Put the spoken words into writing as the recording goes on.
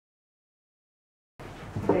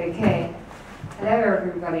Okay, hello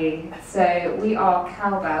everybody. So we are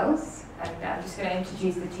Cowbells, and I'm just going to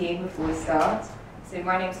introduce the team before we start. So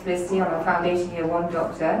my name's Felicity, I'm a Foundation Year 1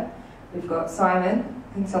 doctor. We've got Simon,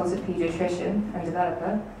 consultant paediatrician and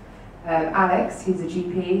developer, Alex, who's a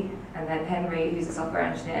GP, and then Henry, who's a software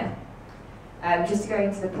engineer. Just to go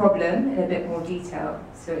into the problem in a bit more detail.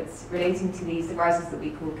 So it's relating to these devices that we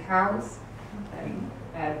call cows.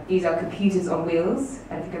 These are computers on wheels,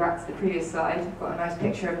 and if you go back to the previous slide, I've got a nice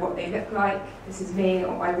picture of what they look like. This is me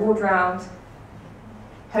on my ward round,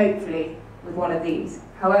 hopefully with one of these.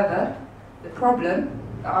 However, the problem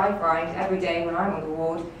that I find every day when I'm on the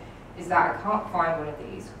ward is that I can't find one of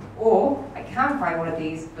these, or I can find one of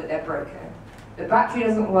these, but they're broken. The battery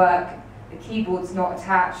doesn't work, the keyboard's not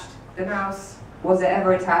attached, the mouse, was it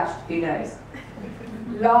ever attached? Who knows?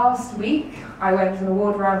 Last week, I went on a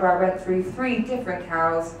ward round where I went through 3 different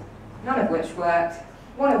cows, none of which worked,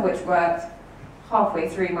 one of which worked. Halfway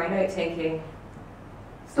through my note-taking,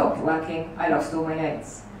 stopped working, I lost all my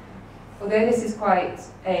notes. Although this is quite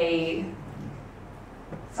a,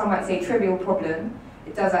 some might say, trivial problem,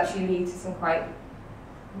 it does actually lead to some quite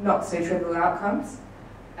not so trivial outcomes.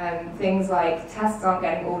 Things like tests aren't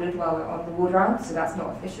getting ordered while we're on the ward round, so that's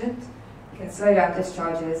not efficient. It can slow down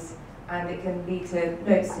discharges, and it can lead to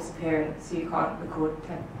notes disappearing, so you can't record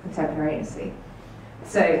contemporaneously.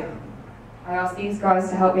 So I asked these guys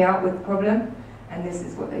to help me out with the problem, and this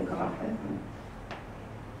is what they've come up with.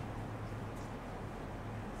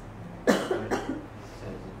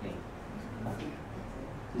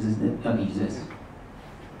 Use this.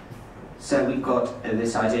 So we've got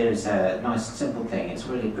this idea is a nice simple thing. It's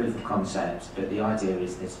really a proof of concept, but the idea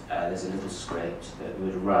is that there's a little script that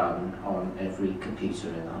would run on every computer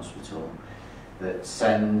in the hospital that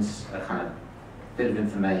sends a kind of bit of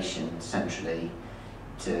information centrally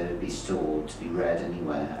to be stored, to be read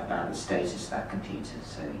anywhere about the status of that computer.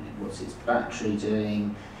 So what's its battery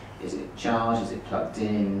doing? Is it charged? Is it plugged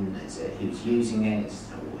in? Is it who's using it?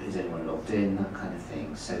 Is anyone logged in? That kind of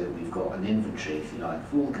thing. So that we've got an inventory, if you like,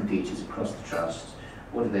 of all the computers across the trust.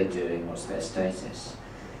 What are they doing? What's their status?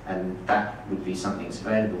 And that would be something that's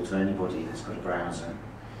available to anybody that's got a browser.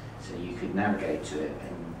 So you could navigate to it,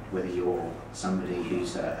 and whether you're somebody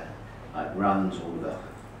who's like runs all the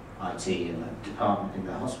IT in the department in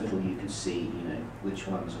the hospital, you could see, which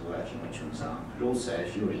ones are working, which ones aren't. But also,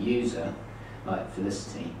 if you're a user like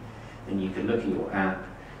Felicity, then you could look at your app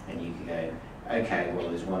and you could go, okay, well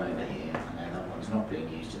there's one over here, I know that one's not being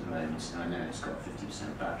used at the moment, so I know it's got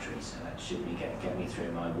 50% battery, so that should get me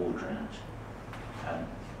through my ward round.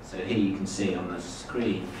 So here you can see on the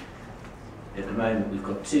screen, at the moment we've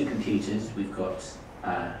got 2 computers. We've got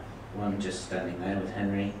one just standing there with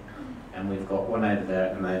Henry, and we've got one over there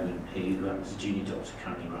at the moment who is a junior doctor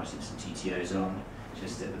currently writing some TTOs on,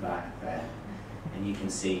 just at the back there. And you can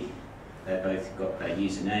see they've both got their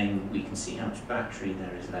username. We can see how much battery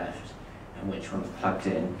there is left and which one's plugged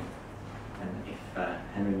in. And if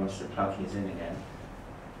Henry wants to plug his in again.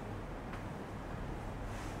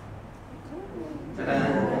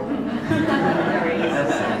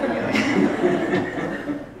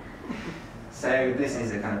 So this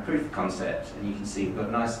is a kind of proof of concept, and you can see we've got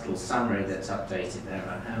a nice little summary that's updated there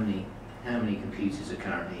about how many computers are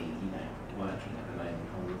currently working at the moment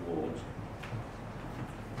on the ward.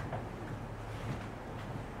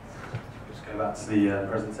 Go back to the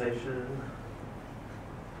presentation.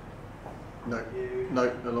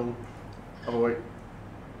 No, along, other way.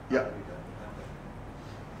 Yeah.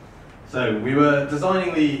 So we were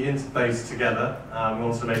designing the interface together. We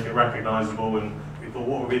wanted to make it recognisable, and we thought,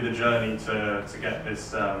 what would be the journey to get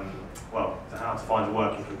this, well, to how to find a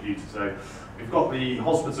working computer. So we've got the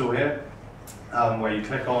hospital here, where you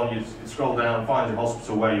click on, you scroll down, find your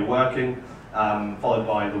hospital where you're working, followed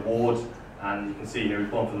by the ward. And you can see here we've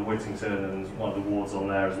gone for the Whittington and one of the wards on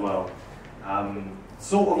there as well.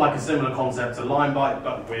 Sort of like a similar concept to Limebike,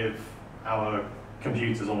 but with our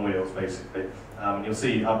computers on wheels, basically. You'll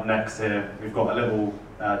see up next here, we've got a little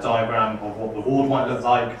diagram of what the ward might look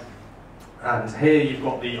like. And here you've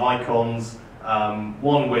got the icons,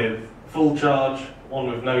 one with full charge, one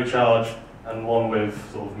with no charge, and one with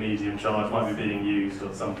sort of medium charge, might be being used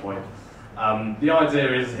at some point. The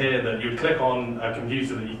idea is here that you would click on a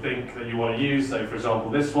computer that you think that you want to use. So for example,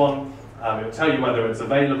 this one, it will tell you whether it's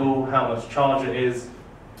available, how much charge it is,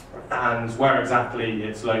 and where exactly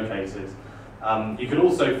it's located. You could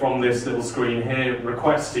also, from this little screen here,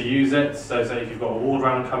 request to use it. So say if you've got a ward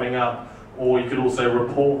round coming up, or you could also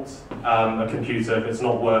report a computer if it's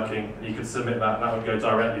not working. You could submit that, and that would go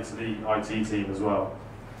directly to the IT team as well.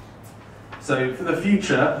 So for the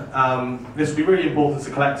future, this will be really important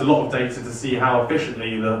to collect a lot of data to see how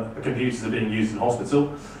efficiently the computers are being used in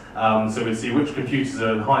hospital. So we'd see which computers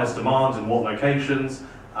are in highest demand and what locations,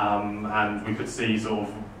 and we could see sort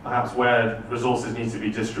of perhaps where resources need to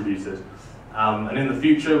be distributed. And in the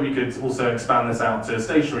future, we could also expand this out to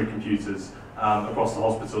stationary computers across the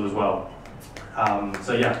hospital as well.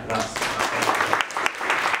 So yeah, that's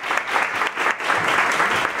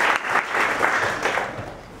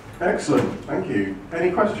Excellent, thank you.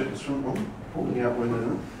 Any questions from, holding out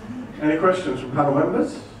window. Any questions from panel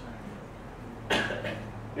members?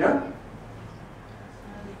 Yeah?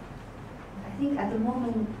 I think at the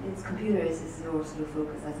moment it's computers is your sort of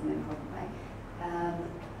focus as the main problem, right?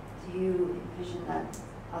 Do you envision that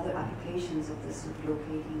other applications of this sort of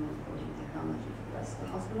locating and reporting technology for the rest of the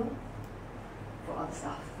hospital? For other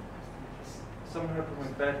stuff? Someone helping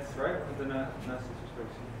with beds, right? With the nurses who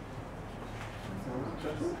spoke to you.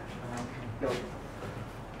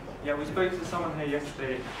 Yeah, we spoke to someone here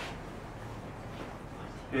yesterday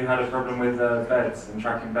who had a problem with beds and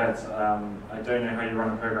tracking beds. I don't know how you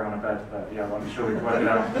run a program on a bed, but yeah, I'm sure we can work it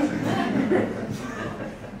out.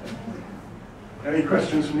 Any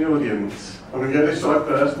questions from the audience? I'm going to go this side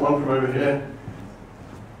first, one from over here.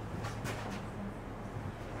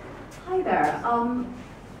 Hi there.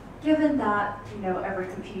 Given that every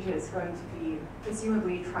computer is going to be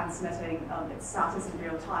presumably transmitting its status in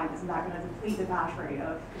real time, isn't that going to deplete the battery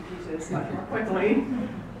of computers much more quickly?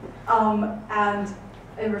 And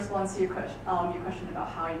in response to your question about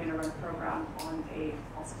how you're going to run a program on a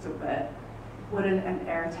hospital bed, wouldn't an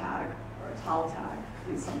AirTag or a TAL tag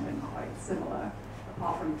do something quite similar,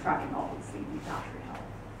 apart from tracking obviously the battery health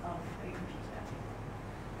of a computer?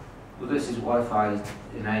 Well, this is Wi-Fi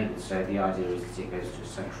enabled, so the idea is that it goes to a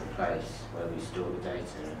central place where we store the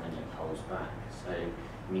data and then it holds back. So,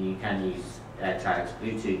 I mean, you can use AirTags,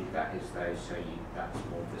 Bluetooth, that is though, so that's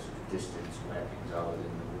more the sort of distance where things are within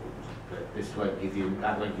the ward. But this won't give you,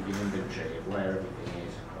 that won't give you an inventory of where everything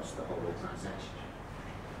is across the whole organisation.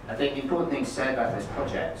 I think the important thing to say about this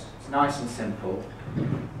project, it's nice and simple,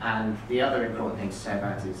 and the other important thing to say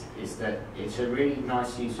about it is that it's a really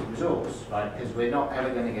nice use of resource, right? Because we're not ever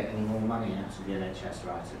going to get any more money out of the NHS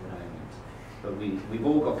right at the moment. But we've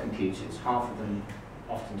all got computers, half of them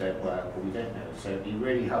often don't work or we don't know. So it'd be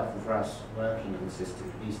really helpful for us working on the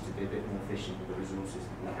system at least to be a bit more efficient with the resources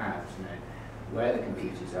that we have, to know where the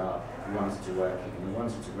computers are, the ones that are working, and the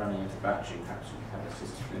ones that are running out of battery, perhaps we could have a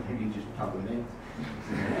system that maybe just plug them in.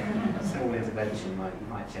 A small intervention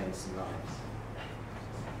might change some lives.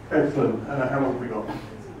 Excellent. How long have we got?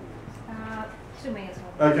 2 minutes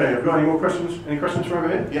more. Okay, have you got any more questions? Any questions from over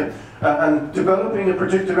here? Yeah. And developing a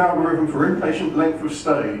predictive algorithm for inpatient length of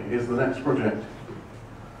stay is the next project.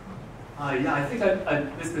 Yeah, I think I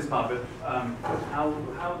missed this part, but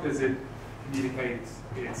how does it communicate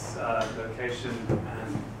its location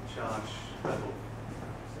and charge level?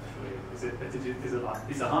 Is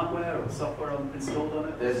it hardware or software installed on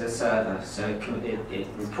it? There's a server, so it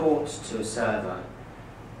reports to a server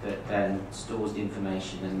that then stores the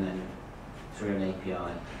information and then through an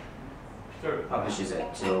API publishes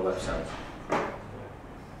it to our website.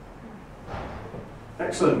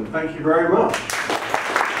 Excellent, thank you very much.